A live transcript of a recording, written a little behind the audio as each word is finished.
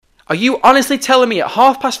Are you honestly telling me at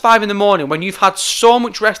 5:30 in the morning, when you've had so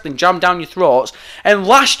much wrestling jammed down your throats, and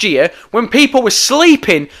last year when people were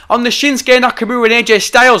sleeping on the Shinsuke Nakamura and AJ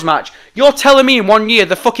Styles match, you're telling me in 1 year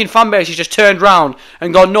the fucking fanbase has just turned round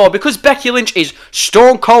and gone, no, because Becky Lynch is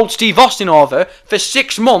Stone Cold Steve Austin over for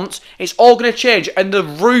 6 months, it's all going to change and the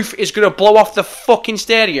roof is going to blow off the fucking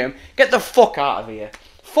stadium? Get the fuck out of here.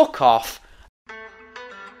 Fuck off.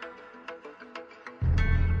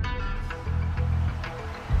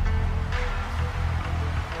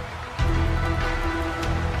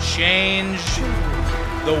 Change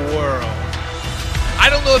the world. I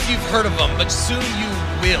don't know if you've heard of them, but soon you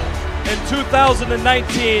will. In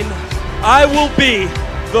 2019, I will be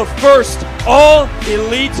the first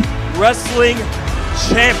all-elite wrestling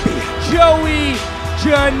champion. Joey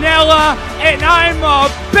Janela, and I'm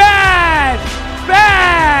a bad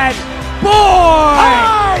boy!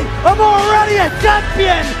 I am already a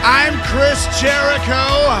champion! I'm Chris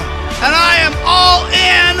Jericho, and I am all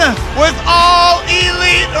in with All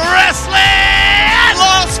Elite Wrestling!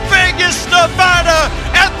 Las Vegas, Nevada,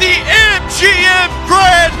 at the MGM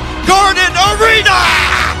Grand Garden Arena!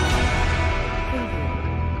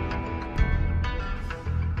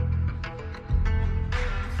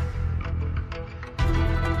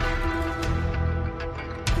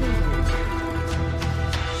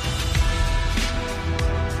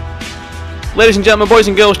 Ladies and gentlemen, boys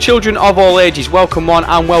and girls, children of all ages, welcome one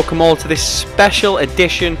and welcome all to this special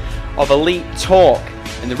edition of Elite Talk.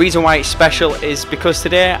 And the reason why it's special is because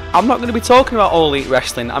today I'm not going to be talking about All Elite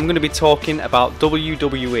Wrestling, I'm going to be talking about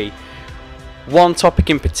WWE. One topic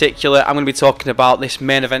in particular, I'm going to be talking about this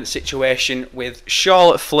main event situation with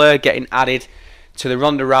Charlotte Flair getting added to the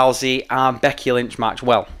Ronda Rousey and Becky Lynch match.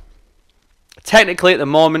 Well, technically at the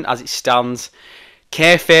moment as it stands,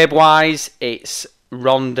 kayfabe wise, it's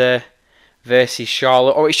Ronda versus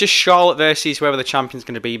Charlotte, or it's just Charlotte versus whoever the champion's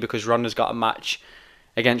going to be, because Ronda's got a match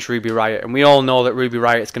against Ruby Riott, and we all know that Ruby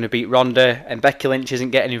Riott's going to beat Ronda, and Becky Lynch isn't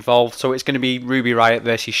getting involved, so it's going to be Ruby Riott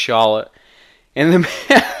versus Charlotte in the main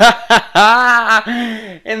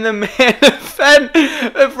event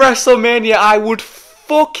of WrestleMania. I would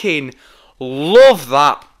fucking love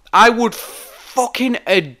that. I would fucking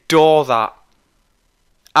adore that.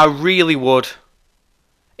 I really would.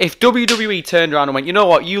 If WWE turned around and went, you know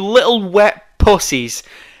what, you little wet pussies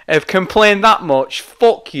have complained that much,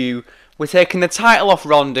 fuck you, we're taking the title off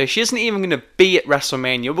Ronda, she isn't even going to be at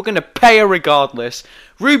WrestleMania, we're going to pay her regardless,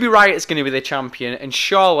 Ruby Riott's going to be the champion, and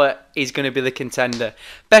Charlotte is going to be the contender.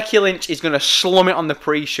 Becky Lynch is going to slum it on the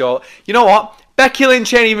pre-show. You know what, Becky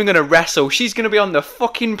Lynch ain't even going to wrestle, she's going to be on the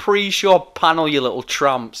fucking pre-show panel, you little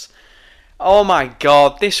tramps. Oh my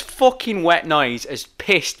god, this fucking wet noise has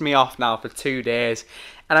pissed me off now for 2 days.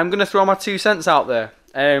 And I'm going to throw my 2 cents out there.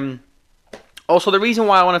 Also, the reason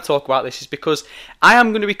why I want to talk about this is because I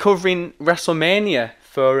am going to be covering WrestleMania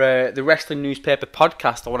for the Wrestling Newspaper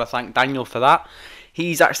podcast. I want to thank Daniel for that.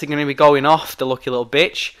 He's actually going to be going off, the lucky little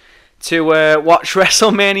bitch, to watch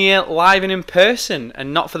WrestleMania live and in person.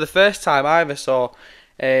 And not for the first time either. So,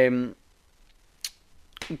 good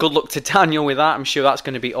luck to Daniel with that. I'm sure that's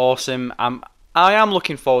going to be awesome. I am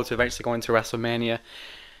looking forward to eventually going to WrestleMania.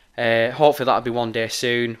 Hopefully that'll be one day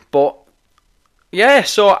soon. But yeah,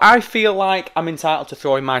 so I feel like I'm entitled to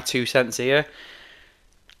throw in my 2 cents here.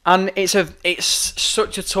 And it's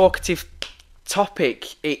such a talkative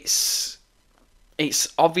topic. It's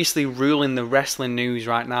obviously ruling the wrestling news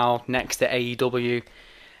right now next to AEW.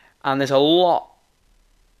 And there's a lot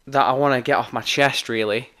that I want to get off my chest,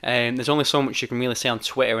 really. There's only so much you can really say on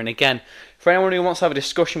Twitter. And again, for anyone who wants to have a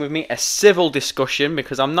discussion with me, a civil discussion,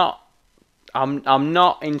 because I'm not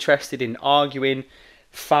interested in arguing,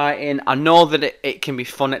 fighting. I know that it can be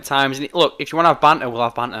fun at times. And look, if you want to have banter, we'll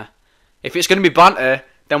have banter. If it's going to be banter,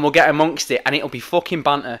 then we'll get amongst it, and it'll be fucking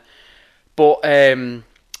banter. But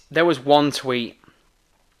there was one tweet.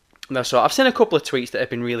 So I've seen a couple of tweets that have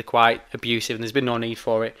been really quite abusive, and there's been no need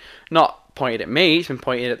for it. Not pointed at me, it's been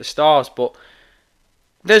pointed at the stars. But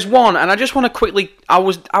there's one, and I just want to quickly. I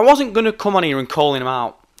wasn't going to come on here and calling him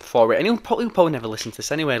out for it, and he'll probably never listen to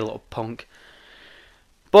this anyway, the little punk.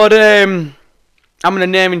 But I'm going to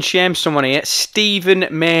name and shame someone here. Stephen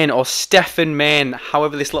Main, or Stephen Main,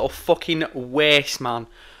 however this little fucking waste man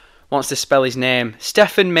wants to spell his name.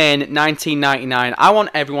 Stephen Main, 1999. I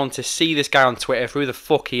want everyone to see this guy on Twitter for who the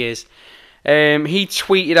fuck he is. He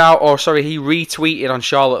retweeted on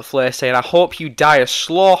Charlotte Flair saying, I hope you die a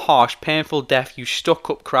slow, harsh, painful death, you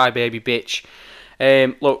stuck-up crybaby bitch.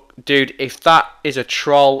 Look, dude, if that is a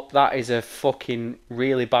troll, that is a fucking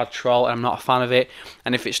really bad troll, and I'm not a fan of it.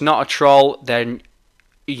 And if it's not a troll, then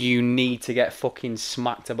you need to get fucking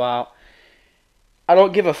smacked about. I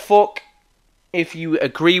don't give a fuck if you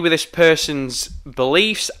agree with this person's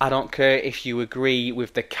beliefs. I don't care if you agree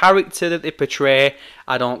with the character that they portray.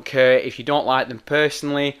 I don't care if you don't like them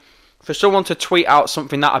personally. For someone to tweet out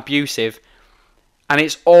something that abusive, and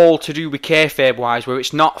it's all to do with kayfabe wise, where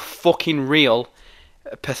it's not fucking real,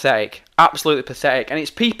 pathetic. Absolutely pathetic. And it's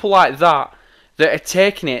people like that that are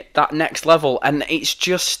taking it that next level, and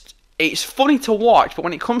it's funny to watch, but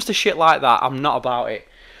when it comes to shit like that, I'm not about it.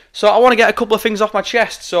 So I want to get a couple of things off my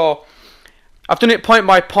chest, so I've done it point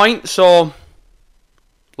by point, so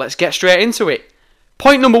let's get straight into it.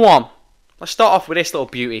 Point number 1. Let's start off with this little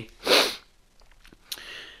beauty.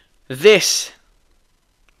 This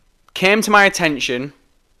came to my attention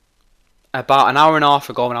about an hour and a half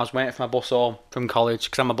ago when I was waiting for my bus home from college,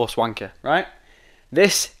 because I'm a bus wanker, right?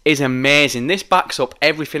 This is amazing. This backs up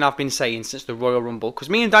everything I've been saying since the Royal Rumble, because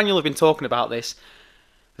me and Daniel have been talking about this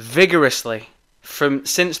vigorously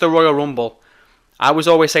since the Royal Rumble. I was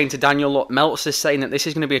always saying to Daniel, look, Meltzer's saying that this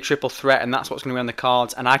is going to be a triple threat and that's what's going to be on the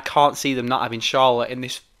cards, and I can't see them not having Charlotte in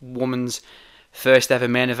this woman's first ever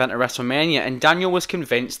main event at WrestleMania. And Daniel was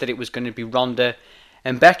convinced that it was going to be Ronda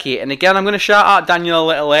and Becky. And again, I'm going to shout out Daniel a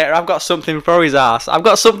little later. I've got something for his ass. I've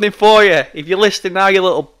got something for you. If you're listening now, you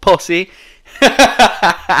little pussy.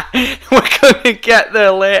 We're going to get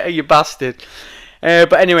there later, you bastard.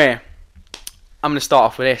 But anyway, I'm going to start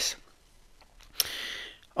off with this.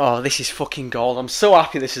 Oh, this is fucking gold. I'm so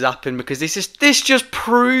happy this has happened, because this just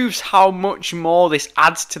proves how much more this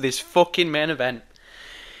adds to this fucking main event.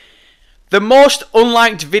 The most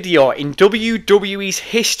unliked video in WWE's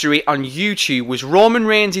history on YouTube was Roman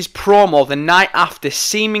Reigns' promo the night after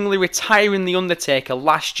seemingly retiring The Undertaker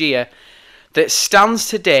last year, that stands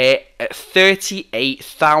today at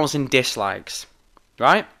 38,000 dislikes.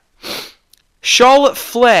 Right? Charlotte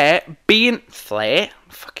Flair being... Flair?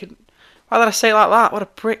 Fucking... Why did I say it like that? What a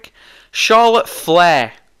prick. Charlotte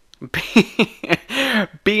Flair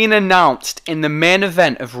being announced in the main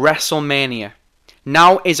event of WrestleMania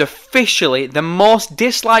now is officially the most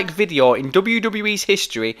disliked video in WWE's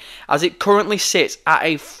history, as it currently sits at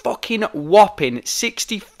a fucking whopping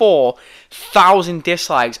 64,000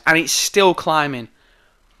 dislikes, and it's still climbing.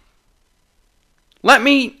 Let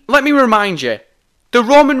me remind you, the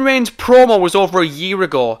Roman Reigns promo was over a year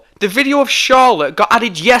ago. The video of Charlotte got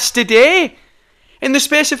added yesterday. In the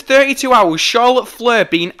space of 32 hours, Charlotte Flair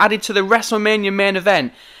being added to the WrestleMania main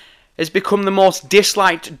event has become the most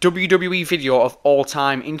disliked WWE video of all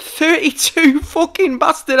time in 32 fucking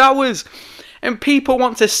bastard hours. And people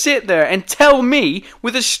want to sit there and tell me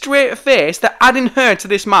with a straight face that adding her to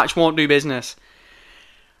this match won't do business.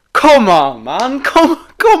 Come on, man.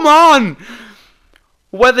 Come on.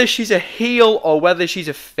 Whether she's a heel or whether she's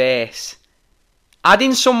a face,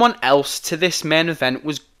 adding someone else to this main event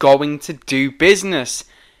was going to do business.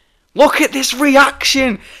 Look at this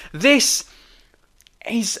reaction. This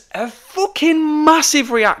is a fucking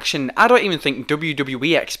massive reaction. I don't even think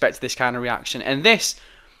WWE expects this kind of reaction. And this,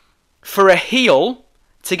 for a heel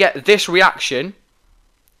to get this reaction,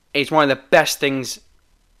 is one of the best things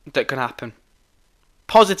that can happen.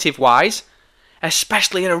 Positive-wise,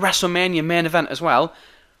 especially in a WrestleMania main event as well,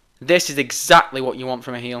 this is exactly what you want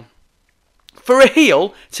from a heel. For a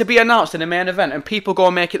heel to be announced in a main event and people go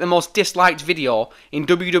and make it the most disliked video in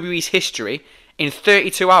WWE's history in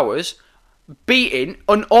 32 hours, beating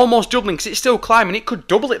and almost doubling, because it's still climbing, it could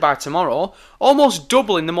double it by tomorrow, almost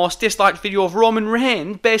doubling the most disliked video of Roman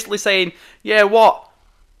Reigns, basically saying, yeah, what?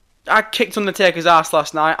 I kicked Undertaker's ass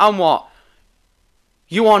last night, and what?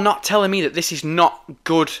 You are not telling me that this is not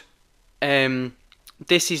good,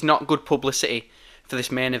 this is not good publicity for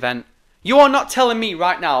this main event. You are not telling me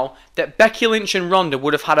right now that Becky Lynch and Ronda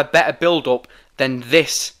would have had a better build-up than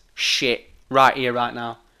this shit right here, right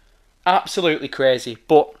now. Absolutely crazy,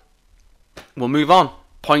 but we'll move on.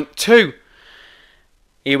 Point 2.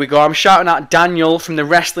 Here we go. I'm shouting out Daniel from the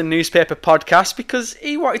Wrestling Newspaper podcast because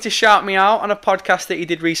he wanted to shout me out on a podcast that he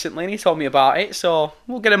did recently and he told me about it, so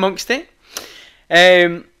we'll get amongst it.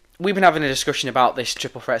 We've been having a discussion about this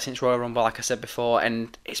triple threat since Royal Rumble, like I said before,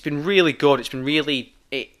 and it's been really good. It's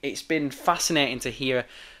been fascinating to hear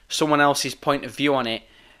someone else's point of view on it,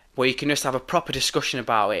 where you can just have a proper discussion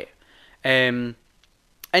about it. And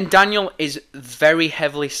Daniel is very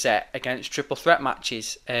heavily set against triple threat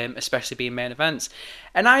matches, especially being main events.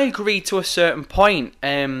 And I agree to a certain point.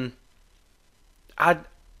 I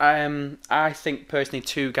think personally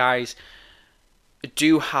two guys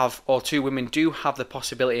do have, or two women do have the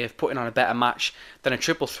possibility of putting on a better match than a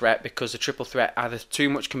triple threat, because a triple threat either too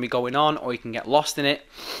much can be going on or you can get lost in it.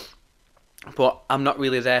 But I'm not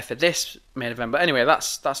really there for this main event. But anyway,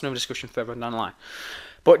 that's another discussion further down the line.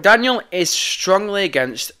 But Daniel is strongly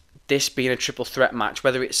against this being a triple threat match,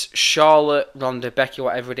 whether it's Charlotte, Ronda, Becky,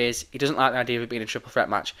 whatever it is. He doesn't like the idea of it being a triple threat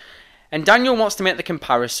match. And Daniel wants to make the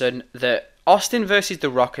comparison that Austin versus The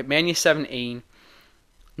Rock at Mania 17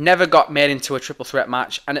 never got made into a triple threat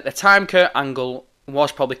match, and at the time Kurt Angle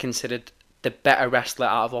was probably considered the better wrestler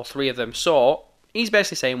out of all three of them. So he's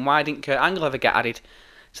basically saying, why didn't Kurt Angle ever get added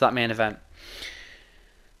to that main event?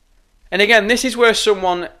 And again, this is where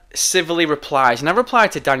someone civilly replies, and I've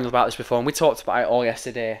replied to Daniel about this before, and we talked about it all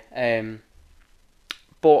yesterday.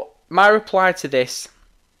 But my reply to this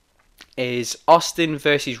is Austin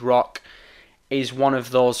versus Rock is one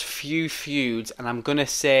of those few feuds, and I'm going to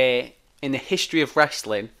say in the history of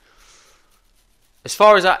wrestling, as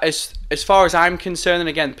far as I'm concerned, and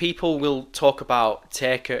again, people will talk about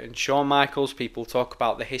Taker and Shawn Michaels, people talk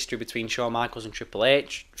about the history between Shawn Michaels and Triple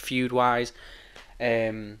H, feud-wise.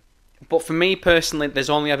 But for me personally, there's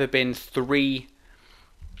only ever been 3.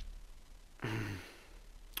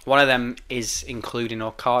 One of them is including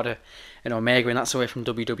Okada and Omega, and that's away from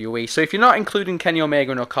WWE. So if you're not including Kenny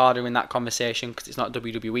Omega and Okada in that conversation, because it's not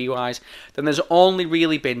WWE-wise, then there's only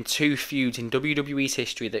really been 2 feuds in WWE's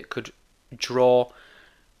history that could draw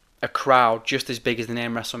a crowd just as big as the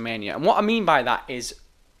name WrestleMania. And what I mean by that is,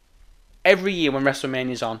 every year when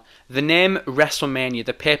WrestleMania's on, the name WrestleMania,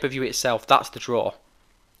 the pay-per-view itself, that's the draw.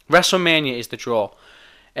 WrestleMania is the draw.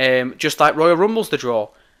 Just like Royal Rumble's the draw.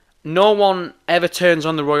 No one ever turns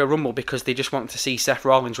on the Royal Rumble because they just want to see Seth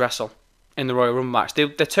Rollins wrestle in the Royal Rumble match. They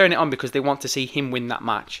turn it on because they want to see him win that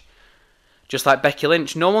match. Just like Becky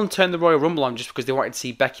Lynch. No one turned the Royal Rumble on just because they wanted to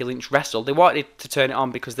see Becky Lynch wrestle. They wanted to turn it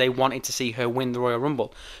on because they wanted to see her win the Royal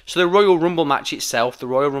Rumble. So the Royal Rumble match itself, the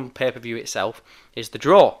Royal Rumble pay-per-view itself, is the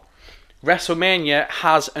draw. WrestleMania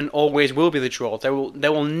has and always will be the draw. There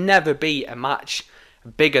will never be a match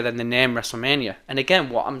bigger than the name WrestleMania. And again,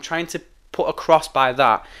 what I'm trying to put across by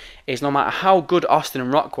that is no matter how good Austin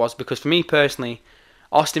and Rock was, because for me personally,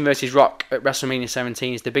 Austin versus Rock at WrestleMania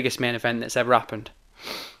 17 is the biggest main event that's ever happened.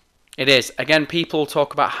 It is. Again, people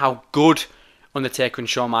talk about how good Undertaker and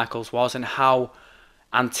Shawn Michaels was and how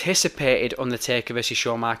anticipated Undertaker versus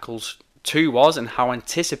Shawn Michaels 2 was and how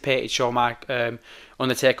anticipated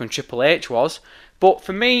Undertaker and Triple H was. But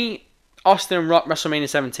for me, Austin and Rock WrestleMania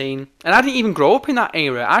 17, and I didn't even grow up in that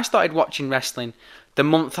era. I started watching wrestling the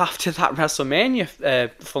month after that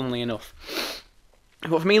WrestleMania, funnily enough.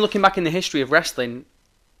 But for me, looking back in the history of wrestling,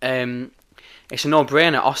 it's a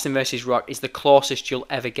no-brainer. Austin versus Rock is the closest you'll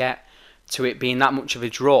ever get to it being that much of a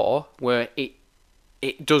draw, where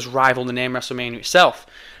it does rival the name WrestleMania itself.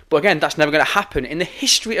 But again, that's never going to happen. In the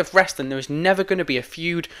history of wrestling, there is never going to be a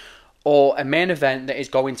feud or a main event that is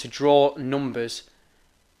going to draw numbers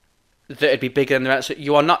that would be bigger than the rest.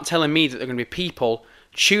 You are not telling me that there are going to be people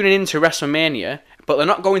tuning into WrestleMania, but they're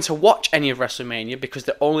not going to watch any of WrestleMania because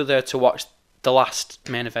they're only there to watch the last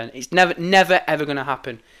main event. It's never ever going to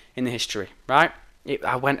happen in the history, right?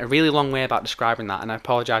 I went a really long way about describing that, and I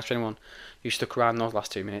apologise to anyone who stuck around those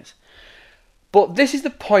last 2 minutes. But this is the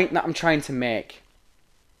point that I'm trying to make.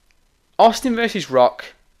 Austin versus Rock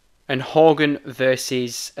and Hogan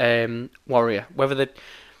versus Warrior. Whether the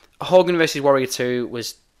Hogan versus Warrior 2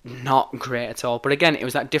 was not great at all, but again, it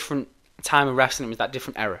was that different time of wrestling, it was that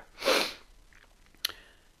different era.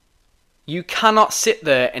 You cannot sit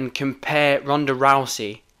there and compare Ronda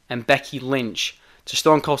Rousey and Becky Lynch to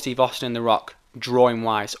Stone Cold Steve Austin and The Rock, drawing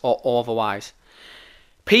wise or otherwise.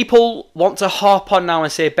 People want to harp on now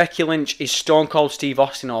and say Becky Lynch is Stone Cold Steve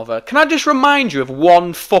Austin over. Can I just remind you of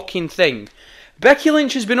one fucking thing? Becky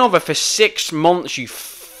Lynch has been over for 6 months, you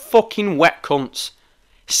fucking wet cunts.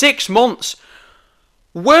 6 months.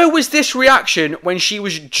 Where was this reaction when she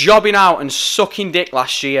was jobbing out and sucking dick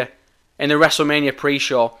last year in the WrestleMania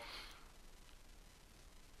pre-show?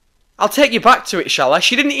 I'll take you back to it, shall I?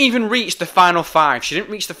 She didn't even reach the final 5. She didn't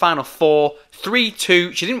reach the final 4.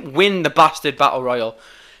 3-2. She didn't win the bastard Battle Royal.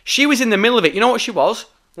 She was in the middle of it. You know what she was?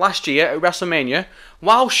 Last year at WrestleMania,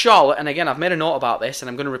 while Charlotte, and again, I've made a note about this, and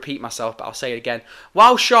I'm going to repeat myself, but I'll say it again.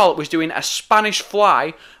 While Charlotte was doing a Spanish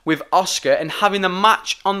fly with Asuka and having the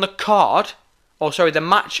match on the card, the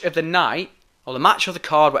match of the night, or the match of the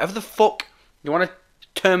card, whatever the fuck you want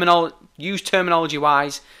to use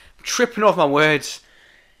terminology-wise, I'm tripping over my words.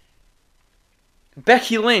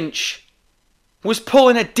 Becky Lynch was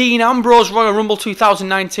pulling a Dean Ambrose Royal Rumble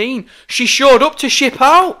 2019. She showed up to ship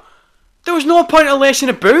out. There was no point in lacing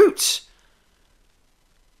her boots.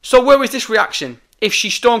 So where was this reaction? If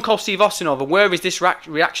she's Stone Cold Steve Austin over, where has this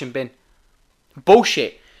reaction been?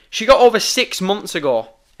 Bullshit. She got over 6 months ago.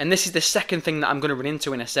 And this is the second thing that I'm going to run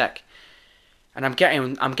into in a sec. And I'm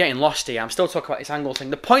getting lost here. I'm still talking about this Angle thing.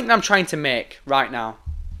 The point that I'm trying to make right now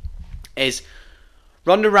is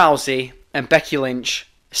Ronda Rousey and Becky Lynch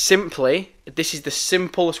simply, this is the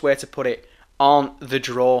simplest way to put it, aren't the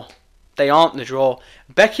draw. They aren't the draw.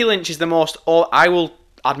 Becky Lynch is the most, I will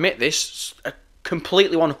admit this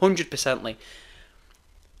completely 100%ly.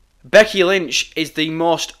 Becky Lynch is the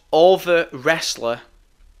most over wrestler,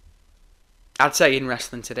 I'd say, in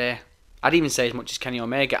wrestling today. I'd even say as much as Kenny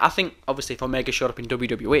Omega. I think, obviously, if Omega showed up in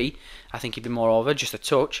WWE, I think he'd be more over, just a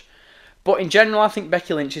touch. But in general, I think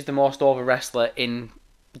Becky Lynch is the most over wrestler in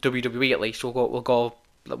WWE, at least.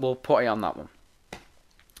 We'll put it on that one.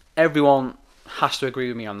 Everyone has to agree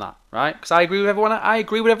with me on that, right? Because I agree with everyone. I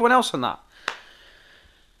agree with everyone else on that.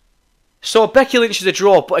 So Becky Lynch is a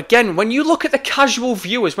draw, but again, when you look at the casual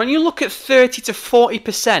viewers, when you look at 30 to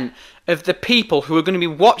 40% of the people who are going to be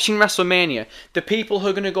watching WrestleMania, the people who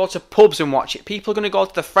are going to go to pubs and watch it, people are going to go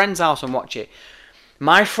to their friend's house and watch it.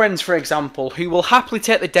 My friends, for example, who will happily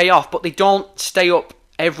take the day off, but they don't stay up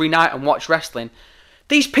every night and watch wrestling.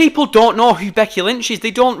 These people don't know who Becky Lynch is.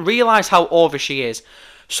 They don't realise how over she is.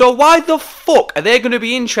 So why the fuck are they going to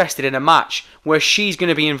be interested in a match where she's going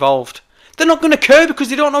to be involved? They're not going to care because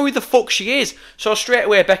they don't know who the fuck she is. So straight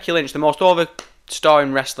away, Becky Lynch, the most over star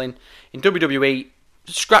in wrestling in WWE,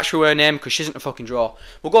 scratch through her name because she isn't a fucking draw.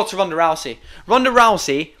 We'll go to Ronda Rousey. Ronda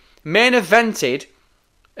Rousey main evented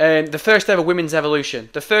the first ever women's Evolution.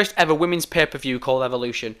 The first ever women's pay-per-view called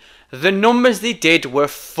Evolution. The numbers they did were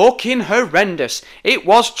fucking horrendous. It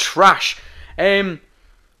was trash. Fucking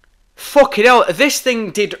hell, this thing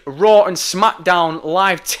did Raw and SmackDown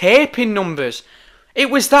live taping numbers. It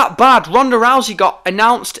was that bad. Ronda Rousey got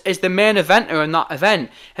announced as the main eventer in that event,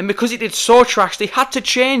 and because it did so trash, they had to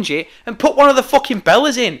change it and put one of the fucking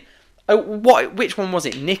Bellas in. Which one was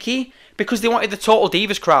it? Nikki? Because they wanted the Total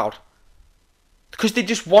Divas crowd. Because they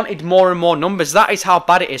just wanted more and more numbers. That is how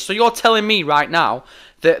bad it is. So you're telling me right now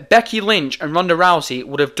that Becky Lynch and Ronda Rousey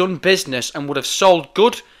would have done business and would have sold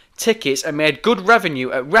good tickets and made good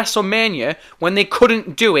revenue at WrestleMania when they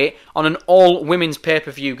couldn't do it on an all-women's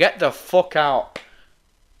pay-per-view? Get the fuck out.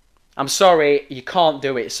 I'm sorry, you can't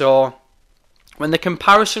do it. So when the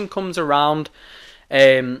comparison comes around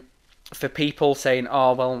for people saying,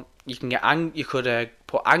 oh, well, you could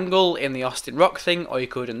put Angle in the Austin Rock thing, or you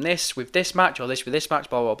could in this with this match, or this with this match,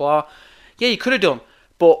 blah, blah, blah. Yeah, you could have done.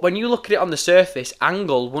 But when you look at it on the surface,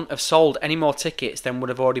 Angle wouldn't have sold any more tickets than would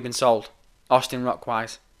have already been sold, Austin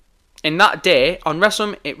Rock-wise. In that day, on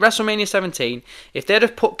WrestleMania 17, if they'd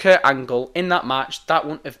have put Kurt Angle in that match, that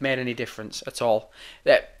wouldn't have made any difference at all.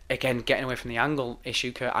 Again, getting away from the Angle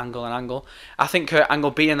issue, Kurt Angle and Angle, I think Kurt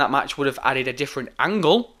Angle being in that match would have added a different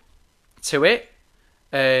angle to it,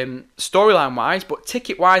 storyline-wise, but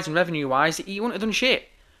ticket-wise and revenue-wise, he wouldn't have done shit.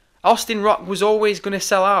 Austin Rock was always going to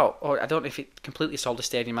sell out, or I don't know if it completely sold the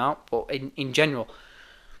stadium out, but in general,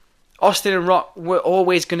 Austin and Rock were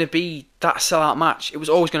always going to be that sellout match. It was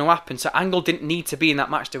always going to happen, so Angle didn't need to be in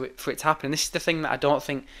that match for it to happen. And this is the thing that I don't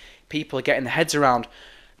think people are getting their heads around.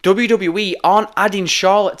 WWE aren't adding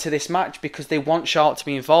Charlotte to this match because they want Charlotte to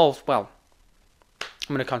be involved. Well,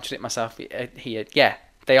 I'm going to contradict myself here. Yeah,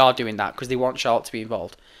 they are doing that because they want Charlotte to be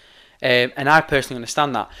involved. And I personally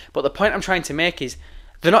understand that. But the point I'm trying to make is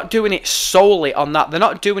they're not doing it solely on that. They're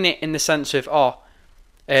not doing it in the sense of,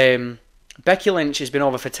 Becky Lynch has been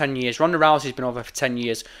over for 10 years. Ronda Rousey's been over for 10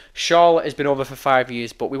 years. Charlotte has been over for 5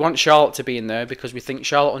 years. But we want Charlotte to be in there because we think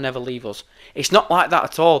Charlotte will never leave us. It's not like that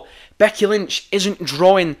at all. Becky Lynch isn't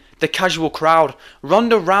drawing the casual crowd.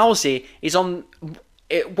 Ronda Rousey is on,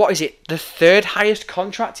 the third highest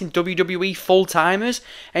contract in WWE full-timers.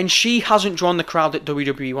 And she hasn't drawn the crowd that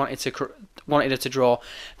WWE wanted her to draw.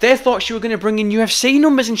 They thought she was going to bring in UFC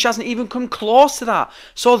numbers and she hasn't even come close to that.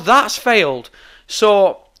 So that's failed.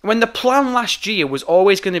 So when the plan last year was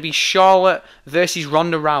always going to be Charlotte versus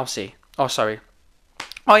Ronda Rousey. Oh, sorry.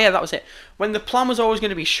 Oh, yeah, that was it. When the plan was always going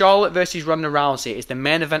to be Charlotte versus Ronda Rousey is the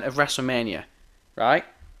main event of WrestleMania, right?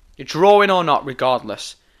 You're drawing or not,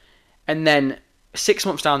 regardless. And then 6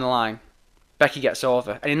 months down the line, Becky gets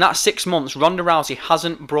over. And in that 6 months, Ronda Rousey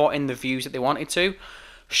hasn't brought in the views that they wanted to.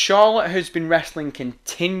 Charlotte has been wrestling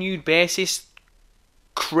continued basis.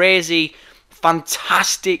 Crazy,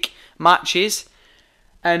 fantastic matches.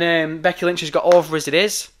 And Becky Lynch has got over as it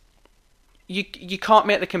is. You can't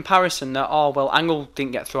make the comparison that, oh, well, Angle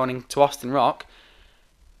didn't get thrown into Austin Rock.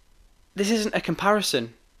 This isn't a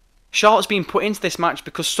comparison. Charlotte's being put into this match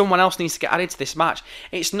because someone else needs to get added to this match.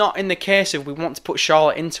 It's not in the case of we want to put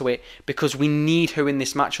Charlotte into it because we need her in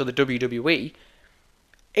this match for the WWE.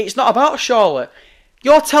 It's not about Charlotte.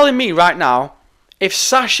 You're telling me right now, if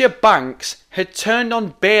Sasha Banks had turned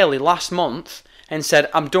on Bayley last month and said,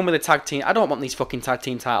 I'm done with the tag team, I don't want these fucking tag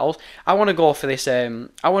team titles, I want to go for this, I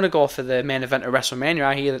want to go for the main event of WrestleMania.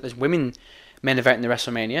 I hear that there's women main event in the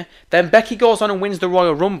WrestleMania. Then Becky goes on and wins the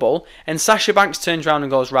Royal Rumble, and Sasha Banks turns around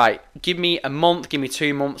and goes, right, give me a month, give me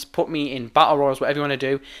 2 months, put me in Battle Royals, whatever you want to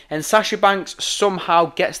do. And Sasha Banks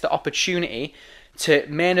somehow gets the opportunity to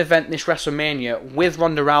main event this WrestleMania with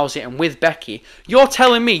Ronda Rousey and with Becky. You're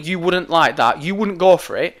telling me you wouldn't like that? You wouldn't go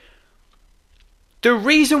for it? The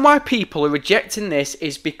reason why people are rejecting this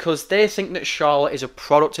is because they think that Charlotte is a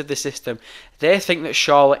product of the system. They think that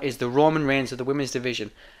Charlotte is the Roman Reigns of the women's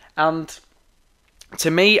division. And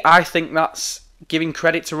to me, I think that's giving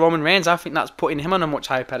credit to Roman Reigns. I think that's putting him on a much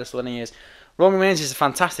higher pedestal than he is. Roman Reigns is a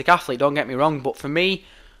fantastic athlete, don't get me wrong. But for me,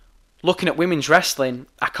 looking at women's wrestling,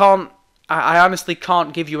 I honestly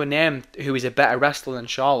can't give you a name who is a better wrestler than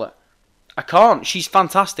Charlotte. I can't. She's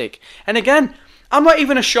fantastic. And again, I'm not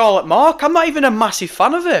even a Charlotte mark. I'm not even a massive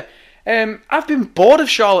fan of her. I've been bored of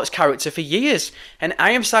Charlotte's character for years. And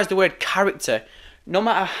I emphasize the word character. No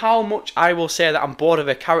matter how much I will say that I'm bored of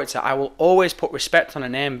her character, I will always put respect on her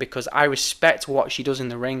name because I respect what she does in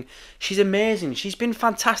the ring. She's amazing. She's been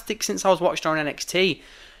fantastic since I was watching her on NXT.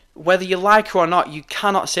 Whether you like her or not, you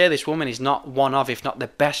cannot say this woman is not one of, if not the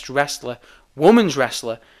best wrestler, women's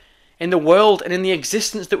wrestler, in the world and in the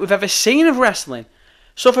existence that we've ever seen of wrestling.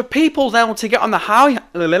 So for people now to get on the high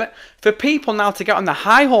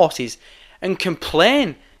horses and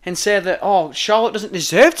complain and say that, oh, Charlotte doesn't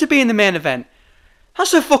deserve to be in the main event,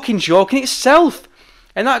 that's a fucking joke in itself.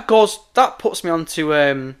 And that puts me on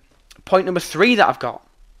to point number 3 that I've got.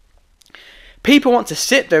 People want to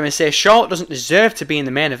sit there and say Charlotte doesn't deserve to be in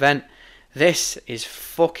the main event. This is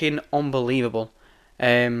fucking unbelievable.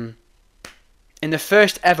 In the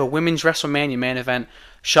first ever women's WrestleMania main event,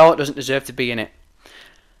 Charlotte doesn't deserve to be in it.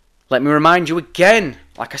 Let me remind you again,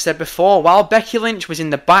 like I said before, while Becky Lynch was in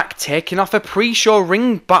the back taking off her pre-show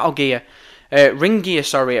ring gear at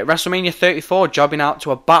WrestleMania 34, jobbing out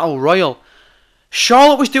to a Battle Royal,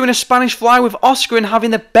 Charlotte was doing a Spanish Fly with Asuka and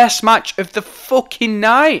having the best match of the fucking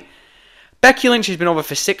night. Becky Lynch has been over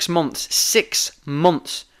for 6 months. 6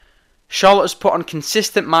 months. Charlotte has put on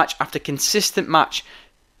consistent match after consistent match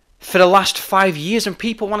for the last 5 years, and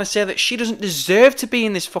people want to say that she doesn't deserve to be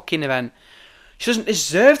in this fucking event. She doesn't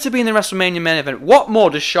deserve to be in the WrestleMania main event. What more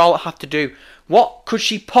does Charlotte have to do? What could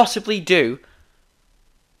she possibly do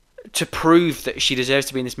to prove that she deserves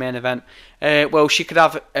to be in this main event? Well, she could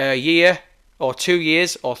have a year, or 2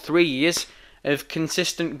 years, or 3 years of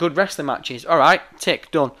consistent good wrestling matches. Alright, tick,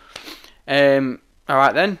 done.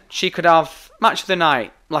 Alright then, she could have match of the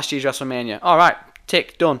night, last year's WrestleMania. Alright,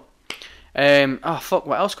 tick, done.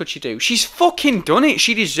 What else could she do? She's fucking done it.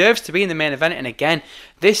 She deserves to be in the main event. And again,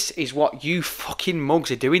 this is what you fucking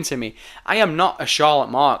mugs are doing to me. I am not a Charlotte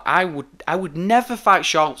mark. I would never fight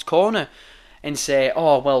Charlotte's corner and say,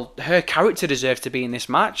 oh, well, her character deserves to be in this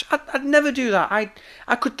match. I'd never do that.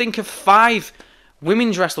 I could think of 5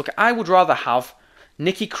 women's wrestlers. I would rather have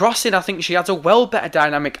Nikki Cross in. I think she has a well better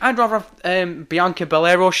dynamic. I'd rather have Bianca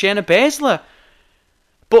Belair or Shayna Baszler.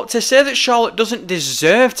 But to say that Charlotte doesn't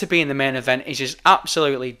deserve to be in the main event is just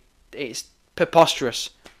absolutely, it's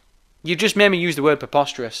preposterous. You just made me use the word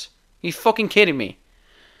preposterous. Are you fucking kidding me?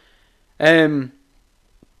 I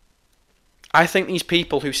think these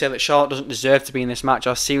people who say that Charlotte doesn't deserve to be in this match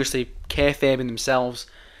are seriously kayfabing themselves.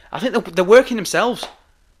 I think they're working themselves.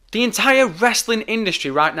 The entire wrestling industry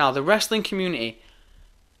right now, the wrestling community,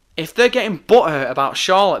 if they're getting butthurt about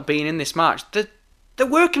Charlotte being in this match, they're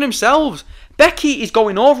working themselves. Becky is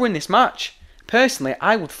going over in this match. Personally,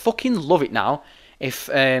 I would fucking love it now if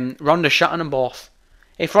Ronda shot on them both.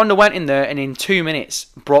 If Ronda went in there and in 2 minutes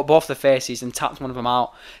brought both the faces and tapped one of them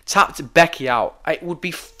out, tapped Becky out, it would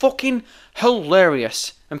be fucking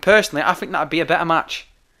hilarious. And personally, I think that would be a better match.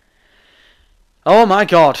 Oh my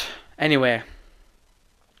god. Anyway,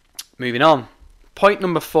 moving on. Point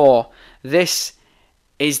number 4. This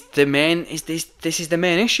is the main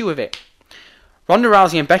issue with it. Ronda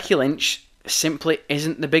Rousey and Becky Lynch simply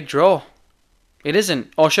isn't the big draw. It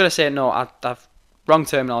isn't. Or should I say, no, I've wrong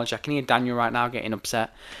terminology. I can hear Daniel right now getting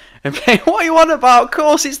upset. What are you on about? Of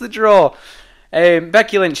course it's the draw.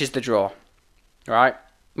 Becky Lynch is the draw. Right?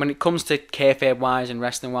 When it comes to kayfabe-wise and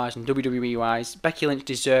wrestling-wise and WWE-wise, Becky Lynch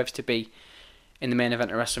deserves to be in the main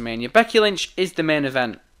event of WrestleMania. Becky Lynch is the main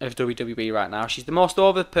event of WWE right now. She's the most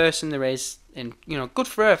over person there is. And, good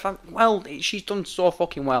for her. Well, she's done so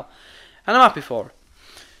fucking well. And I'm happy for her.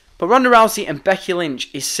 But Ronda Rousey and Becky Lynch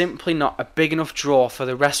is simply not a big enough draw for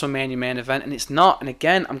the WrestleMania main event, and it's not. And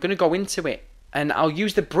again, I'm going to go into it, and I'll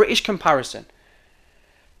use the British comparison.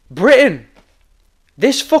 Britain,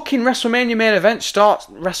 this fucking WrestleMania main event starts...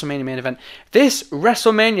 This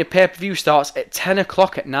WrestleMania pay-per-view starts at 10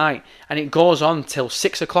 o'clock at night, and it goes on till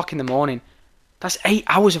 6 o'clock in the morning. That's 8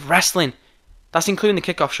 hours of wrestling. That's including the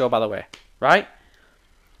kickoff show, by the way. right?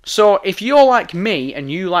 So if you're like me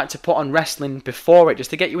and you like to put on wrestling before it just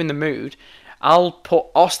to get you in the mood, I'll put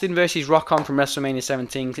Austin versus Rock on from WrestleMania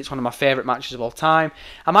 17 because it's one of my favourite matches of all time.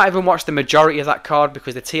 I might even watch the majority of that card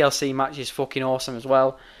because the TLC match is fucking awesome as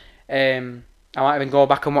well. I might even go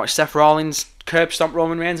back and watch Seth Rollins curb stomp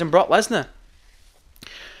Roman Reigns and Brock Lesnar.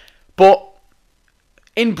 But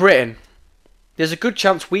in Britain, there's a good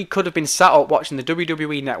chance we could have been sat up watching the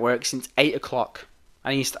WWE Network since 8 o'clock.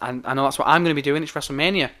 And I know that's what I'm going to be doing. It's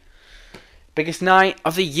WrestleMania. Biggest night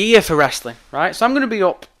of the year for wrestling, right? So I'm going to be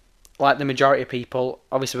up like the majority of people.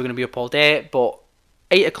 Obviously, we're going to be up all day, but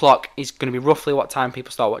 8 o'clock is going to be roughly what time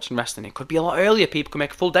people start watching wrestling. It could be a lot earlier. People can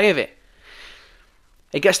make a full day of it.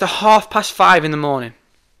 It gets to 5:30 in the morning.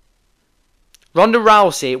 Ronda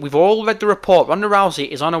Rousey, we've all read the report, Ronda Rousey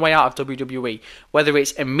is on her way out of WWE. Whether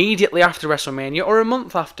it's immediately after WrestleMania or a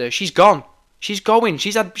month after, she's gone. She's going.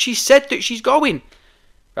 She said that she's going.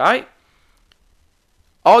 Right?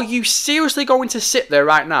 Are you seriously going to sit there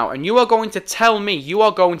right now and you are going to tell me you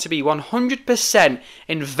are going to be 100%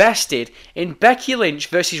 invested in Becky Lynch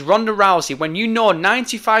versus Ronda Rousey when you know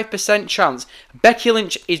 95% chance Becky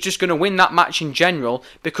Lynch is just going to win that match in general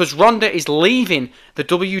because Ronda is leaving the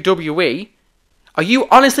WWE? Are you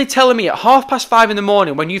honestly telling me at 5:30 in the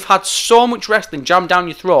morning when you've had so much wrestling jammed down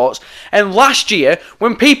your throats and last year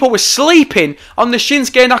when people were sleeping on the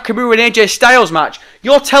Shinsuke Nakamura and AJ Styles match,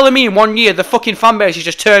 you're telling me in 1 year the fucking fanbase has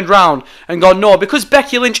just turned round and gone, no, because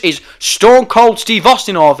Becky Lynch is Stone Cold Steve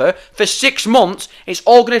Austin over for 6 months, it's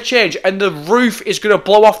all going to change and the roof is going to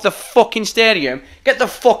blow off the fucking stadium? Get the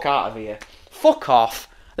fuck out of here. Fuck off.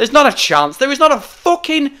 There's not a chance. There is not a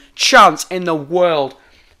fucking chance in the world.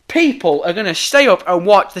 People are going to stay up and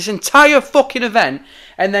watch this entire fucking event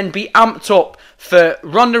and then be amped up for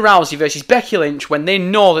Ronda Rousey versus Becky Lynch when they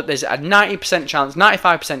know that there's a 90% chance,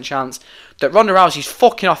 95% chance that Ronda Rousey's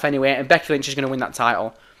fucking off anyway and Becky Lynch is going to win that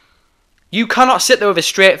title. You cannot sit there with a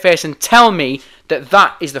straight face and tell me that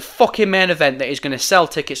that is the fucking main event that is going to sell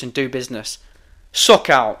tickets and do business. Suck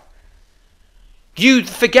out. You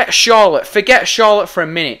forget Charlotte for a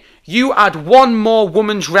minute. You add one more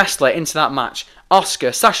women's wrestler into that match.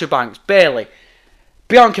 Asuka, Sasha Banks, Bayley,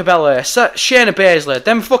 Bianca Belair, Shayna Baszler,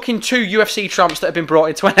 them fucking 2 UFC tramps that have been brought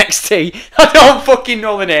into NXT. I don't fucking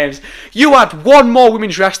know the names. You add one more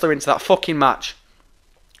women's wrestler into that fucking match.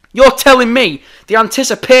 You're telling me the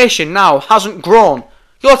anticipation now hasn't grown.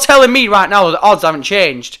 You're telling me right now that the odds haven't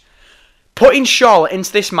changed. Putting Charlotte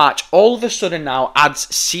into this match all of a sudden now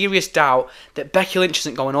adds serious doubt that Becky Lynch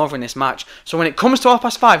isn't going over in this match. So when it comes to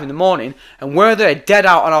 5:30 in the morning and we're there dead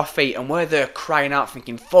out on our feet and we're there crying out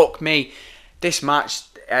thinking, fuck me, this match,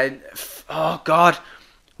 oh God.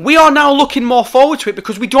 We are now looking more forward to it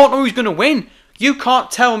because we don't know who's going to win. You can't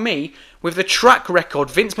tell me with the track record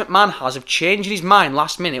Vince McMahon has of changing his mind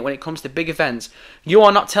last minute when it comes to big events. You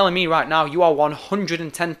are not telling me right now you are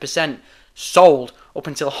 110% sold up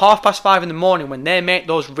until 5:30 in the morning when they make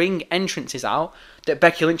those ring entrances out that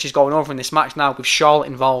Becky Lynch is going over in this match now with Charlotte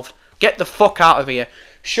involved. Get the fuck out of here.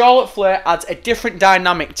 Charlotte Flair adds a different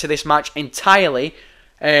dynamic to this match entirely,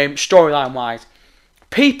 storyline wise.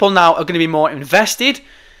 People now are going to be more invested.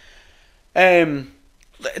 The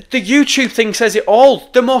YouTube thing says it all.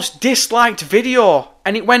 The most disliked video,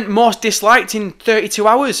 and it went most disliked in 32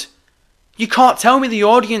 hours. You can't tell me the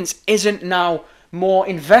audience isn't now more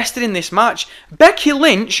invested in this match. Becky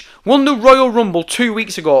Lynch won the Royal Rumble 2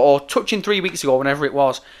 weeks ago, or touching 3 weeks ago, whenever it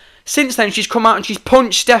was. Since then, she's come out and she's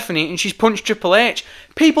punched Stephanie and she's punched Triple H.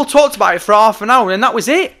 People talked about it for half an hour and that was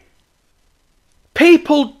it.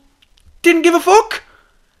 People didn't give a fuck.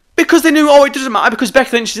 Because they knew, oh, it doesn't matter because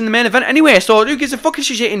Becky Lynch is in the main event anyway, so who gives a fuck if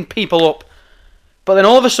she's hitting people up? But then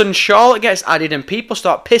all of a sudden, Charlotte gets added and people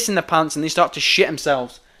start pissing their pants and they start to shit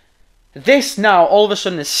themselves. This now, all of a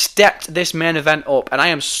sudden, has stepped this main event up. And I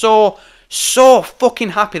am so fucking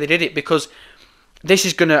happy they did it because this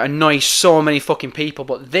is going to annoy so many fucking people.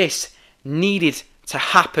 But this needed to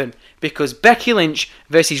happen because Becky Lynch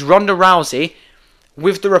versus Ronda Rousey,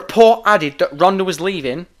 with the report added that Ronda was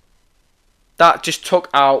leaving, that just took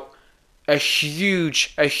out a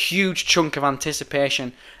huge chunk of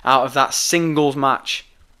anticipation out of that singles match.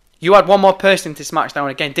 You had one more person into this match now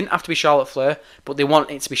and again. Didn't have to be Charlotte Flair, but they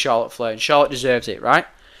want it to be Charlotte Flair, and Charlotte deserves it, right?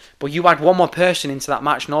 But you had one more person into that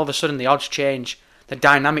match, and all of a sudden the odds change. The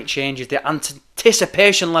dynamic changes. The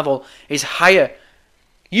anticipation level is higher.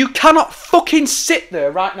 You cannot fucking sit there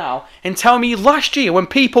right now and tell me last year when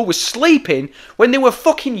people were sleeping, when they were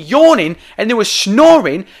fucking yawning and they were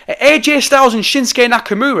snoring at AJ Styles and Shinsuke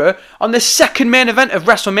Nakamura on the second main event of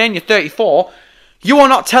WrestleMania 34, you are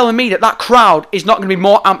not telling me that that crowd is not going to be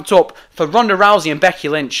more amped up for Ronda Rousey and Becky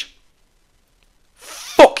Lynch.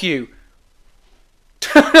 Fuck you.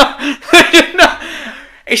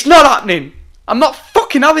 It's not happening. I'm not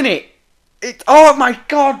fucking having it. Oh my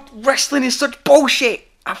god, wrestling is such bullshit.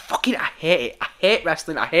 I hate it. I hate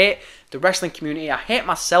wrestling. I hate the wrestling community. I hate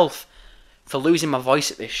myself for losing my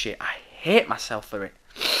voice at this shit. I hate myself for it.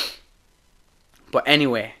 But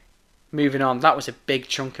anyway, moving on. That was a big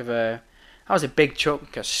chunk of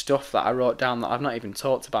stuff that I wrote down that I've not even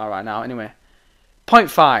talked about right now. Anyway,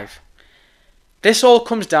 point 5. This all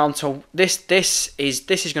comes down to this. This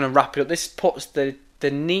is going to wrap it up. This puts the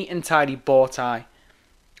neat and tidy bow tie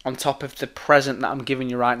on top of the present that I'm giving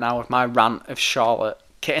you right now with my rant of Charlotte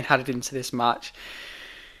getting added into this match.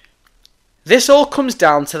 This all comes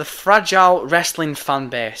down to the fragile wrestling fan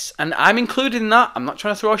base, and I'm included in that. I'm not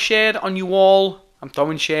trying to throw shade on you all. I'm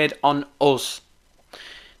throwing shade on us.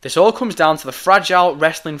 This all comes down to the fragile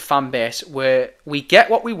wrestling fan base where we get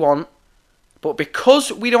what we want, but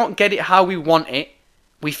because we don't get it how we want it,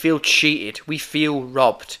 we feel cheated. We feel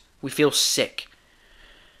robbed. We feel sick.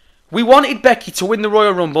 We wanted Becky to win the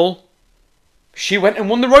Royal Rumble. She went and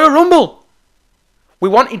won the Royal Rumble. We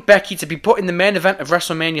wanted Becky to be put in the main event of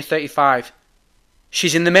WrestleMania 35.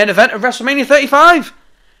 She's in the main event of WrestleMania 35.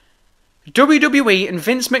 WWE and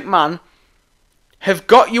Vince McMahon have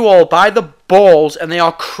got you all by the balls and they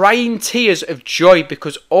are crying tears of joy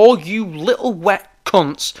because all you little wet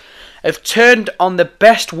cunts have turned on the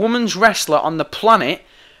best women's wrestler on the planet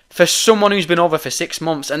for someone who's been over for 6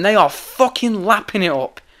 months, and they are fucking lapping it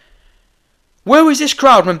up. Where was this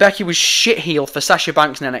crowd when Becky was shit heel for Sasha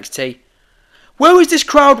Banks in NXT? Where was this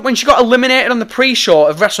crowd when she got eliminated on the pre-show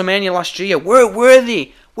of WrestleMania last year? Where were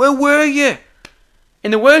they? Where were you?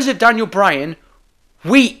 In the words of Daniel Bryan,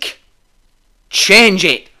 weak. Change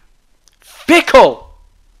it. Fickle.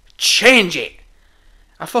 Change it.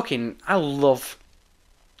 I love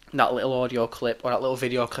that little audio clip or that little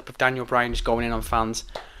video clip of Daniel Bryan just going in on fans.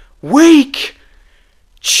 Weak.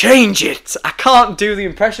 Change it. I can't do the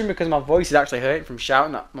impression because my voice is actually hurting from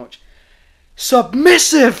shouting that much.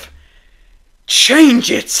 Submissive.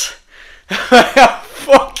 Change it.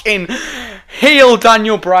 Fucking heel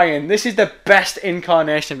Daniel Bryan. This is the best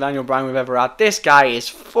incarnation of Daniel Bryan we've ever had. This guy is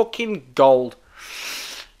fucking gold.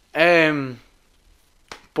 But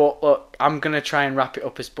look, I'm going to try and wrap it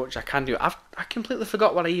up as much as I can do. I completely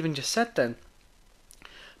forgot what I even just said then.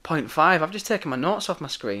 Point 5. I've just taken my notes off my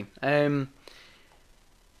screen.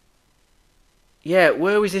 Yeah,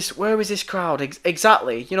 where was this crowd?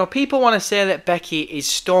 Exactly. You know, people want to say that Becky is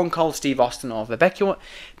Stone Cold Steve Austin over. People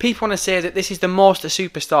want to say that this is the most a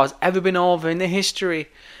superstar's ever been over in the history.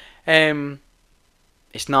 It's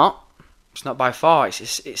not. It's not by far.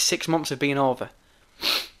 It's 6 months of being over.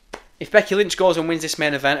 If Becky Lynch goes and wins this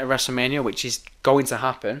main event at WrestleMania, which is going to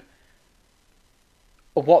happen,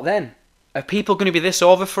 what then? Are people going to be this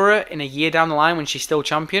over for her in a year down the line when she's still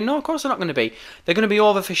champion? No, of course they're not going to be. They're going to be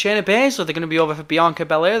over for Shayna Baszler. They're going to be over for Bianca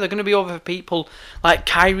Belair. They're going to be over for people like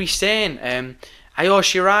Kairi Sane, Io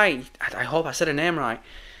Shirai. I hope I said her name right.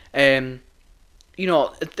 You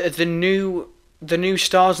know, the new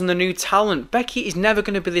stars and the new talent. Becky is never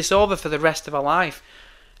going to be this over for the rest of her life.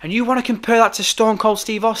 And you want to compare that to Stone Cold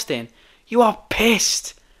Steve Austin? You are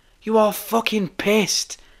pissed. You are fucking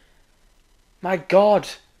pissed. My God.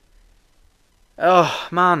 Oh,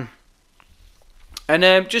 man.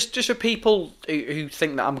 And just for people who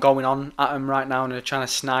think that I'm going on at them right now and are trying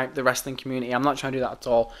to snipe the wrestling community, I'm not trying to do that at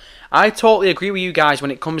all. I totally agree with you guys when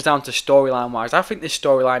it comes down to storyline-wise. I think this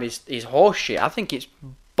storyline is horseshit. I think it's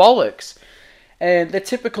bollocks. The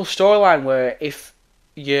typical storyline where if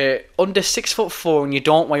you're under 6'4" and you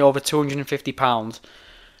don't weigh over 250 pounds,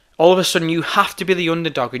 all of a sudden you have to be the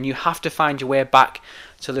underdog and you have to find your way back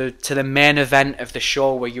to the main event of the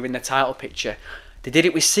show where you're in the title picture. They did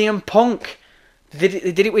it with CM Punk. They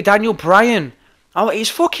did it with Daniel Bryan. Oh, it's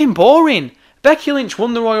fucking boring. Becky Lynch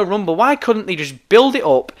won the Royal Rumble. Why couldn't they just build it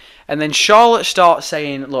up and then Charlotte starts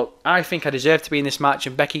saying, look, I think I deserve to be in this match,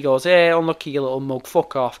 and Becky goes, hey, unlucky you little mug,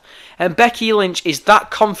 fuck off. And Becky Lynch is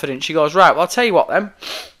that confident. She goes, right, well, I'll tell you what then.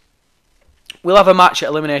 We'll have a match at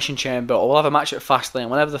Elimination Chamber, or we'll have a match at Fastlane,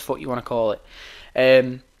 whatever the fuck you want to call it.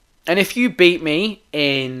 And if you beat me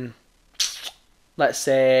in, let's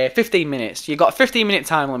say, 15 minutes, you've got a 15-minute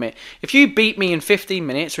time limit. If you beat me in 15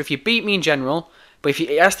 minutes, or if you beat me in general, but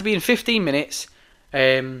it has to be in 15 minutes,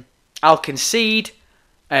 I'll concede,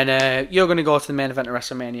 and you're going to go to the main event of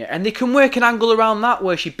WrestleMania. And they can work an angle around that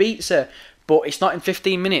where she beats her, but it's not in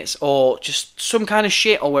 15 minutes, or just some kind of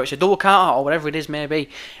shit, or where it's a double count out, or whatever it is maybe.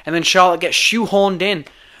 And then Charlotte gets shoehorned in.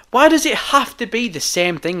 Why does it have to be the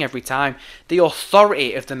same thing every time? The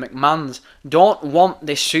authority of the McMahons don't want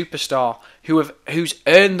this superstar who's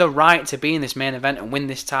earned the right to be in this main event and win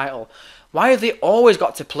this title. Why have they always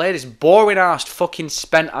got to play this boring-ass fucking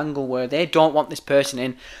spent angle where they don't want this person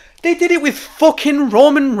in? They did it with fucking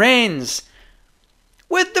Roman Reigns.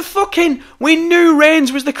 With the fucking... We knew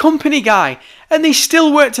Reigns was the company guy. And they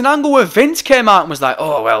still worked an angle where Vince came out and was like,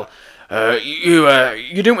 oh, well, you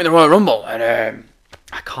didn't win the Royal Rumble. And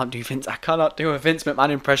I can't do Vince. I cannot do a Vince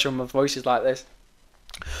McMahon impression when my voice is like this.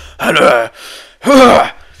 And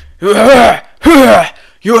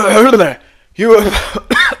you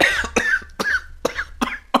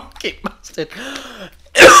fucking bastard.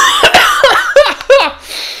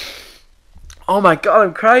 Oh my god,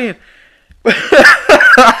 I'm crying. But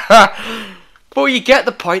you get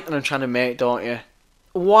the point that I'm trying to make, don't you?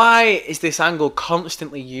 Why is this angle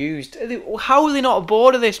constantly used? How are they not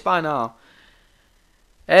bored of this by now?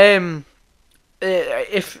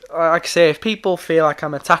 If, like I say, if people feel like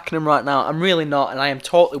I'm attacking them right now, I'm really not, and I am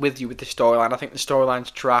totally with you with the storyline. I think the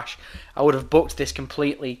storyline's trash. I would have booked this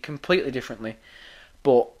completely differently.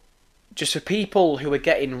 But just for people who are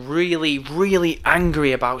getting really, really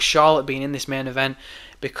angry about Charlotte being in this main event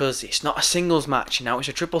because it's not a singles match, now it's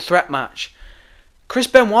a triple threat match. Chris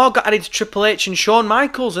Benoit got added to Triple H and Shawn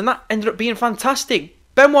Michaels, and that ended up being fantastic.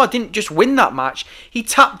 Benoit didn't just win that match, he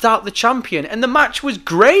tapped out the champion, and the match was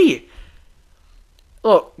great.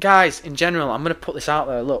 Look, guys, in general, I'm going to put this out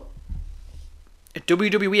there. Look,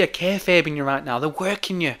 WWE are kayfabing you right now. They're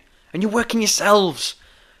working you, and you're working yourselves.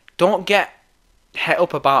 Don't get het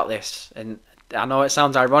up about this. And I know it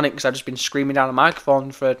sounds ironic because I've just been screaming down the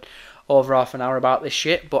microphone for over half an hour about this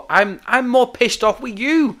shit, but I'm more pissed off with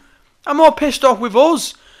you. I'm more pissed off with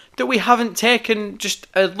us that we haven't taken just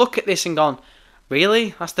a look at this and gone,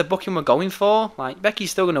 really? That's the booking we're going for? Like,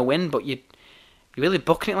 Becky's still going to win, but you're really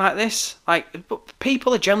booking it like this? Like, but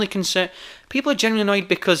people are generally concerned. People are generally annoyed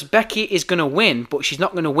because Becky is going to win, but she's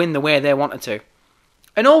not going to win the way they want her to.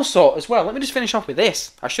 And also, as well, let me just finish off with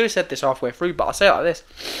this. I should have said this halfway through, but I'll say it like this.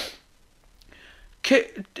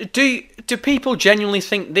 Do people genuinely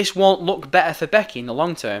think this won't look better for Becky in the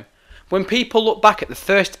long term? When people look back at the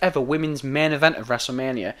first ever women's main event of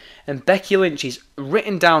WrestleMania, and Becky Lynch is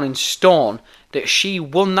written down in stone that she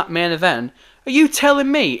won that main event, are you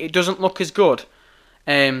telling me it doesn't look as good?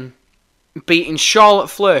 Beating Charlotte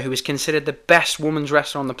Flair, who is considered the best women's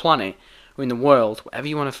wrestler on the planet, or in the world, whatever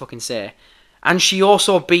you want to fucking say. And she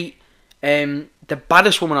also beat the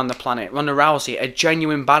baddest woman on the planet, Ronda Rousey, a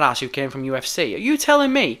genuine badass who came from UFC. Are you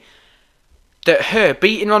telling me that her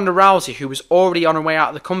beating Ronda Rousey, who was already on her way out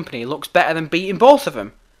of the company, looks better than beating both of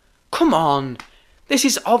them? Come on. This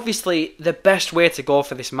is obviously the best way to go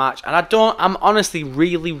for this match. And I'm honestly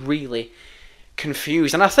really, really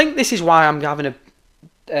confused. And I think this is why I'm having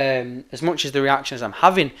as much as the reaction as I'm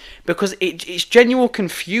having, because it's genuine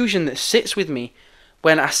confusion that sits with me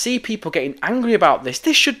when I see people getting angry about this.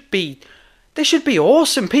 This should be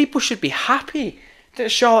awesome. People should be happy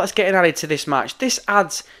that Charlotte's getting added to this match. This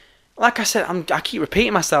adds, like I said, I keep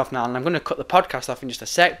repeating myself now, and I'm going to cut the podcast off in just a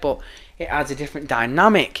sec, but it adds a different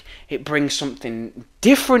dynamic. It brings something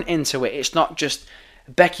different into it. It's not just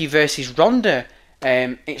Becky versus Ronda.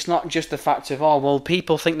 It's not just the fact of, oh, well,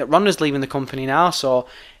 people think that Ronda's leaving the company now, so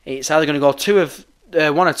it's either going to go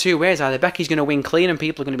one or two ways. Either Becky's going to win clean and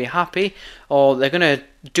people are going to be happy, or they're going to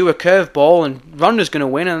do a curveball and Ronda's going to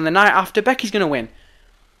win, and the night after Becky's going to win.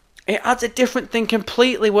 It adds a different thing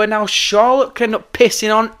completely, where now Charlotte can end up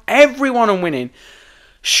pissing on everyone and winning.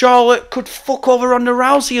 Charlotte could fuck over Ronda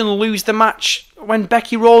Rousey and lose the match when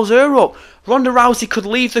Becky rolls her up. Ronda Rousey could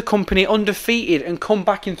leave the company undefeated and come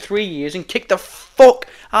back in 3 years and kick the fuck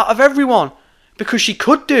out of everyone. Because she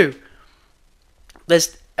could do.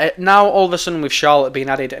 There's now all of a sudden with Charlotte being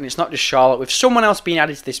added, and it's not just Charlotte, with someone else being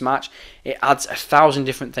added to this match, it adds 1,000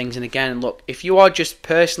 different things. And again, look, if you are just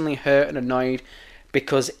personally hurt and annoyed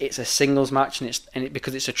because it's a singles match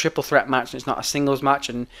because it's a triple threat match and it's not a singles match,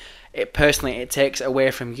 and it takes it away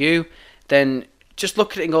from you, then just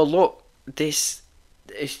look at it and go, look, it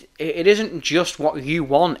isn't just what you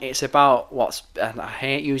want. It's about and I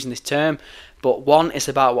hate using this term, but one, it's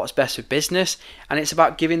about what's best for business, and it's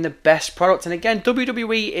about giving the best product. And again,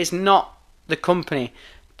 WWE is not the company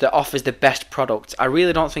that offers the best product. I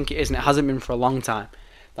really don't think it is, and it hasn't been for a long time.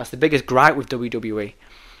 That's the biggest gripe with WWE,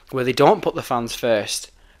 where they don't put the fans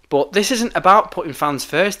first. But this isn't about putting fans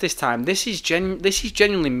first this time. This is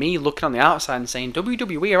genuinely me looking on the outside and saying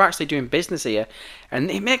WWE are actually doing business here,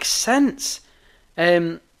 and it makes sense.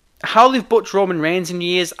 How they've booked Roman Reigns in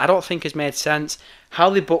years, I don't think has made sense. How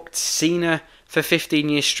they booked Cena for 15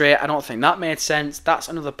 years straight, I don't think that made sense. That's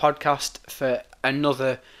another podcast for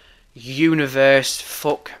another universe.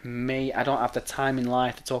 Fuck me, I don't have the time in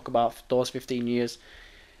life to talk about those 15 years.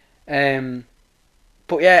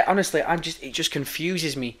 But yeah, honestly, it just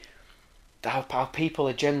confuses me. how people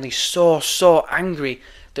are generally so angry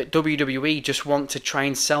that WWE just want to try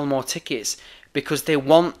and sell more tickets because they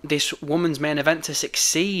want this women's main event to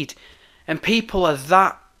succeed. And people are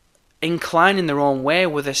that inclined in their own way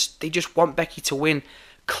with this. They just want Becky to win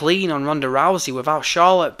clean on Ronda Rousey without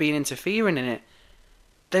Charlotte being interfering in it.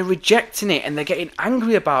 They're rejecting it and they're getting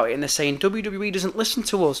angry about it and they're saying WWE doesn't listen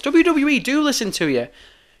to us. WWE do listen to you.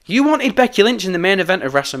 You wanted Becky Lynch in the main event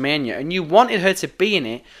of WrestleMania and you wanted her to be in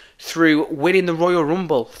it through winning the Royal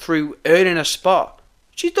Rumble, through earning a spot.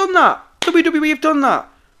 She's done that. WWE have done that.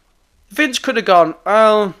 Vince could have gone,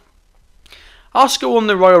 well, Asuka won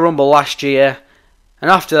the Royal Rumble last year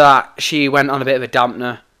and after that she went on a bit of a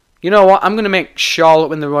dampener. You know what, I'm going to make Charlotte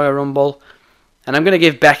win the Royal Rumble and I'm going to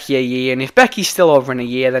give Becky a year, and if Becky's still over in a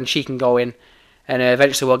year then she can go in and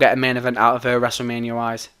eventually we'll get a main event out of her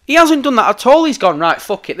WrestleMania-wise. He hasn't done that at all. He's gone, right,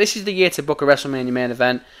 fuck it, this is the year to book a WrestleMania main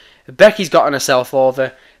event. Becky's gotten herself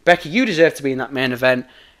over. Becky, you deserve to be in that main event.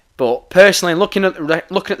 But personally, looking at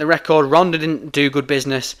the record, Ronda didn't do good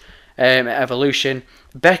business at Evolution.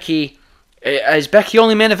 Has Becky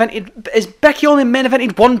only main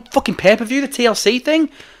evented one fucking pay-per-view, the TLC thing?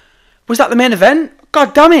 Was that the main event?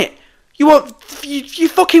 God damn it! You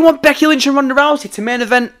fucking want Becky Lynch and Ronda Rousey to main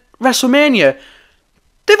event WrestleMania?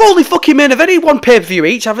 They've only fucking main evented one pay-per-view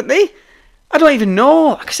each, haven't they? I don't even know.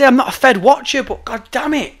 Like I say, I'm not a Fed watcher, but god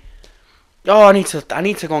damn it. Oh, I need to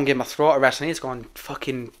go and get my throat a rest. I need to go and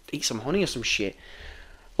fucking eat some honey or some shit.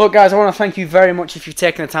 Look, guys, I want to thank you very much if you've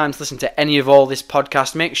taken the time to listen to any of all this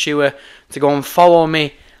podcast. Make sure to go and follow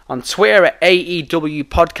me on Twitter at AEW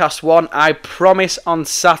Podcast 1. I promise on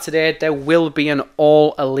Saturday there will be an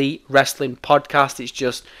All Elite Wrestling podcast. It's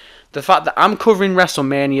just the fact that I'm covering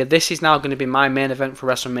WrestleMania. This is now going to be my main event for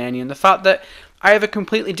WrestleMania. And the fact that I have a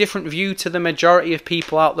completely different view to the majority of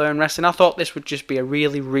people out there in wrestling. I thought this would just be a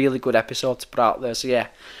really, really good episode to put out there. So yeah,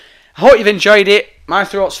 I hope you've enjoyed it. My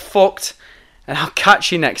throat's fucked. And I'll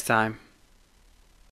catch you next time.